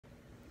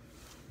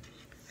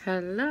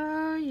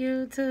Hello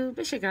YouTube,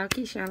 it's your girl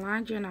Keisha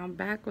Laundry and I'm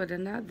back with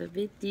another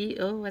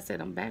video. I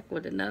said I'm back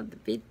with another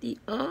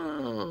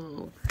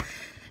video.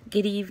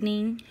 Good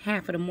evening,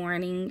 half of the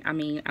morning.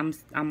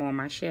 I'm on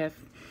my shift.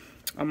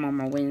 I'm on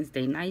my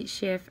Wednesday night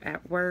shift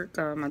at work.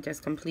 I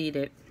just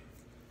completed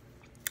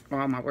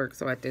all my work,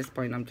 so at this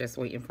point I'm just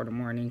waiting for the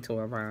morning to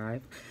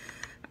arrive.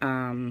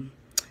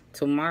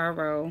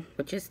 Tomorrow,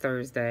 which is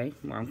Thursday,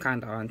 well, I'm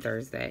kind of on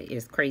Thursday,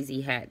 is Crazy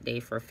Hat Day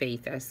for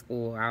Faith at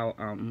school.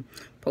 I'll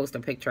post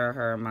a picture of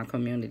her in my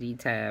community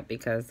tab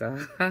because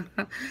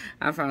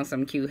I found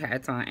some cute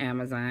hats on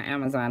Amazon.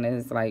 Amazon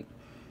is like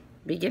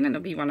beginning to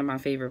be one of my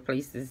favorite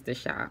places to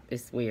shop.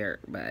 It's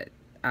weird, but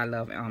I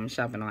love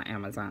shopping on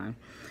Amazon.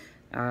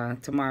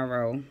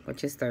 Tomorrow,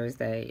 which is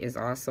Thursday, is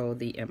also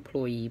the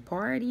employee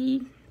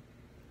party.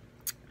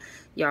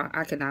 Y'all,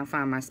 I cannot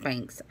find my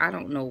Spanx. I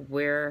don't know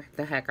where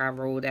the heck I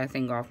rolled that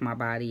thing off my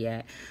body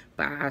at.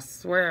 But I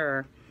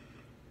swear,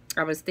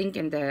 I was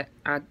thinking that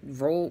I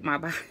rolled my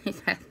body.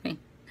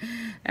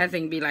 That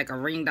thing be like a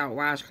ringed out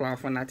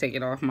washcloth when I take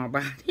it off my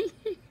body.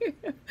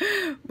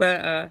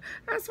 But I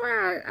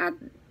swear I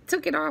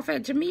took it off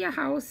at Jamia's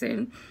house,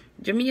 and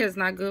Jamia's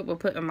not good with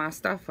putting my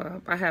stuff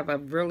up. I have a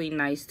really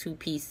nice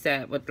two-piece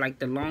set with like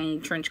the long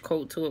trench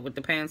coat to it with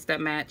the pants that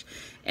match.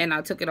 And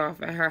I took it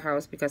off at her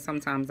house because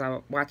sometimes I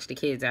watch the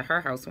kids at her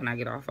house when I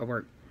get off of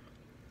work.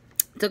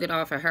 Took it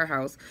off at her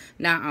house.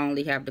 Now I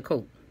only have the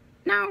coat.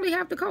 Now I only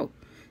have the coat.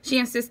 She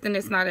insisting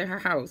it's not in her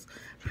house.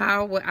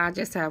 How would I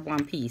just have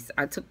one piece?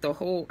 I took the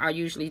whole, I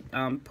usually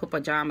put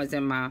pajamas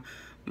in my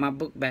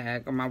book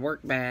bag or my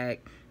work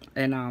bag.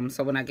 And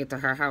so when I get to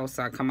her house,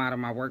 I come out of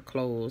my work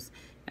clothes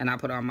and I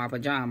put on my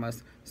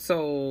pajamas.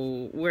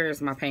 So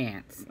where's my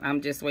pants?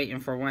 I'm just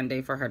waiting for one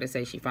day for her to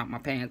say she found my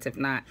pants. If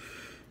not,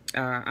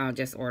 I'll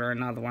just order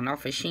another one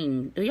off of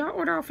Shein. Do y'all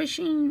order off of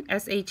Shein?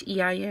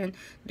 Shein.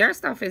 Their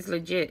stuff is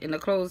legit and the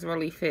clothes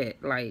really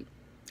fit. Like,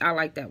 I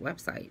like that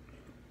website.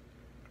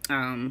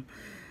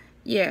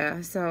 Yeah,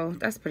 so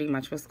that's pretty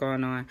much what's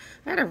going on.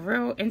 I had a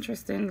real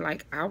interesting,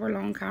 like,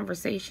 hour-long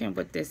conversation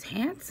with this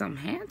handsome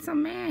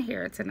man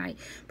here tonight.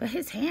 But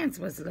his hands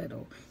was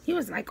little. He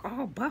was, like,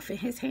 all buff, and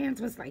his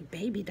hands was, like,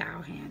 baby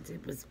doll hands.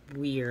 It was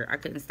weird. I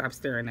couldn't stop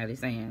staring at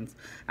his hands.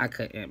 I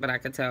couldn't, but I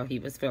could tell he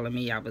was feeling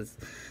me. I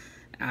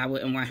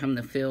wouldn't want him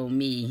to feel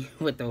me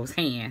with those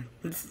hands,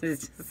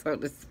 so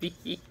to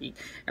speak.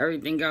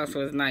 Everything else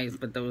was nice,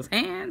 but those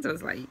hands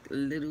was, like,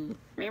 little...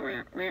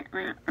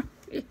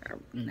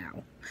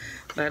 No.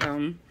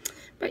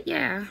 But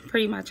yeah,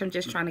 pretty much I'm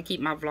just trying to keep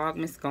my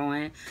Vlogmas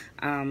going.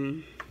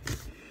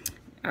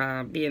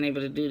 Being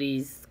able to do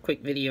these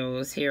quick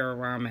videos here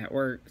while I'm at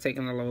work,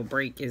 taking a little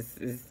break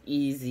is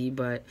easy,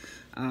 but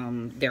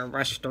they're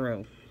rushed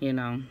through, you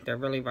know. They're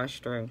really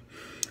rushed through.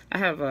 I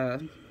have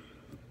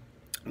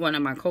one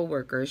of my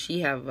coworkers, she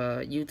have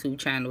a YouTube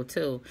channel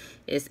too.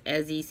 It's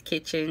Ezzy's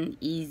Kitchen,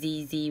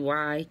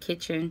 EZZY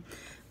Kitchen.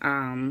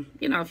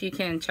 You know, if you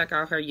can check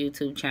out her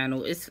YouTube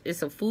channel,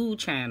 it's a food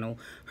channel.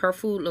 Her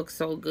food looks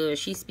so good.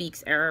 She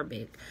speaks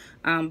Arabic,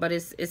 but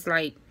it's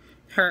like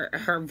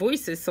her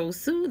voice is so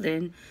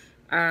soothing,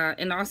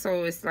 and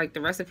also it's like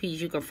the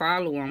recipes you can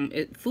follow them.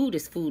 Food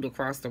is food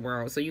across the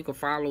world, so you can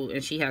follow,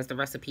 and she has the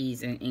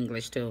recipes in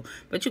English too.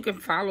 But you can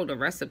follow the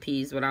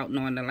recipes without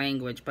knowing the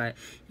language. But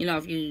you know,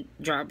 if you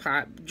drop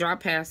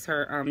past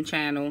her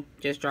channel,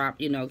 just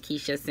drop, you know,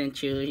 Keisha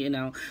sent you. You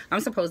know, I'm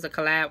supposed to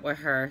collab with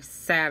her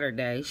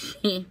Saturday.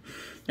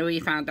 We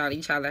found out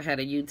each other had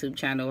a YouTube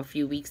channel a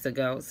few weeks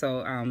ago,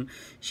 so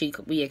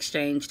we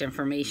exchanged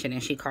information,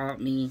 and she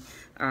called me.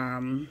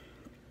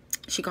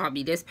 She called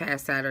me this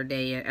past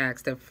Saturday and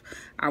asked if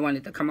I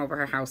wanted to come over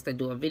her house to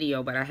do a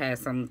video, but I had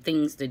some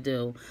things to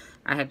do.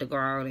 I had to go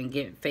out and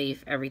get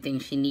Faith everything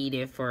she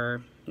needed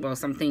for, well,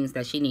 some things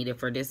that she needed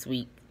for this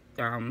week.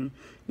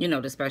 You know,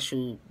 the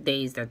special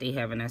days that they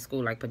have in that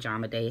school, like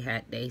pajama day,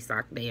 hat day,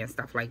 sock day, and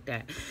stuff like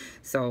that.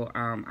 So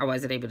I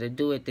wasn't able to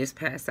do it this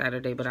past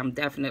Saturday, but I'm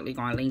definitely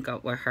going to link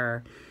up with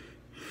her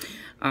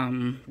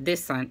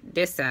this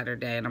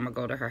Saturday, and I'm gonna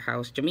go to her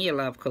house. Jamia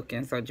loved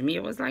cooking, so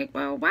Jamia was like,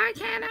 well, why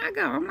can't I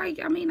go? I'm like,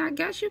 I mean, I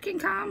guess you can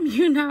come,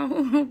 you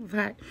know.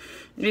 But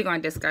we're gonna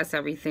discuss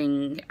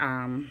everything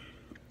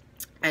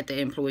at the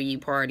employee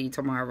party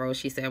tomorrow.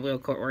 She said we'll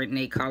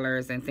coordinate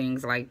colors and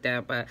things like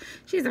that, but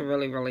she's a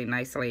really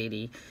nice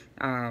lady.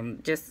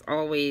 Just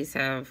always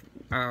have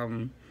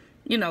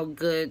you know,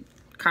 good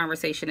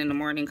conversation in the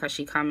morning, because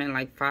she come in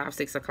like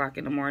 5-6 o'clock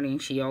in the morning.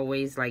 She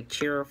always like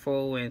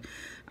cheerful, and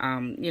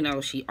you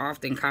know, she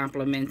often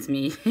compliments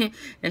me.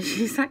 And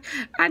she's like,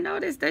 I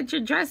noticed that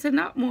you're dressing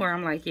up more.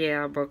 I'm like,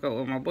 yeah, I broke up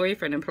with my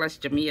boyfriend, and plus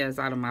Jamia is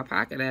out of my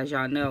pocket. As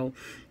y'all know,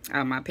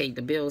 I paid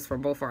the bills for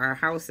both of our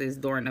houses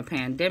during the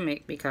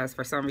pandemic because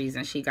for some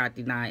reason she got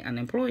denied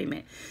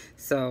unemployment.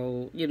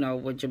 So, you know,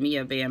 with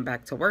Jamia being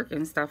back to work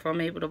and stuff,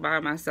 I'm able to buy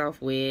myself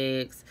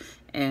wigs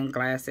and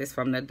glasses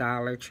from the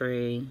Dollar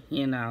Tree,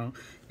 you know,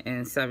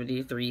 and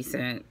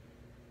 73-cent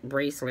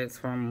bracelets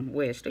from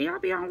Wish. Do y'all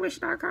be on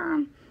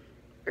Wish.com?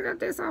 I got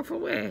this off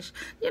of Wish.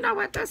 You know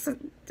what? That's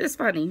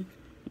funny.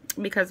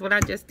 because what I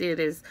just did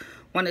is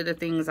one of the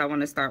things I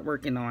want to start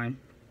working on.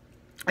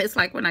 It's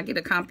like when I get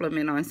a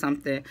compliment on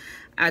something,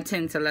 I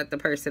tend to let the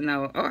person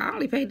know, oh, I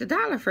only paid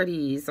 $1 for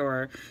these,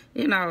 or,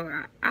 you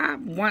know, I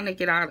want to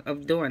get out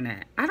of doing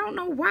that. I don't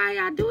know why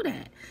I do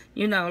that.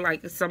 You know,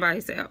 like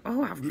somebody said,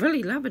 oh, I'm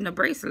really loving the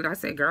bracelet. I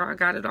said, girl, I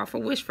got it off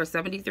of Wish for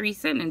 73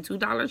 cents and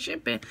 $2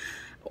 shipping.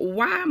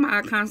 Why am I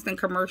a constant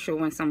commercial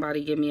when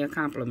somebody give me a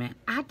compliment?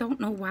 I don't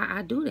know why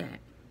I do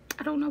that.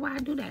 I don't know why I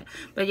do that.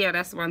 But yeah,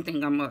 that's one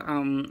thing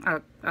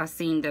I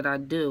seen that I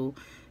do.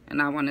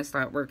 And I want to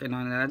start working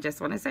on it. I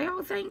just want to say,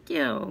 oh, thank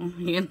you.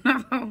 You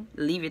know,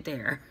 leave it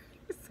there.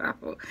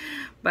 So,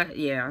 but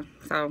yeah.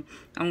 So,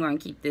 I'm going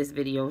to keep this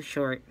video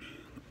short.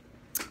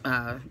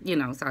 You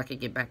know, so I could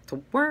get back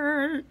to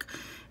work.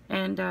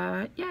 And,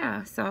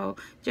 yeah. So,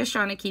 just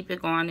trying to keep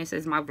it going. This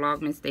is my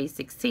Vlogmas Day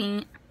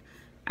 16.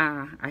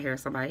 I hear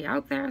somebody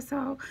out there.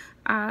 So,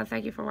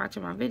 thank you for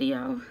watching my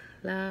video.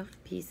 Love,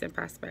 peace, and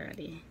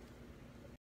prosperity.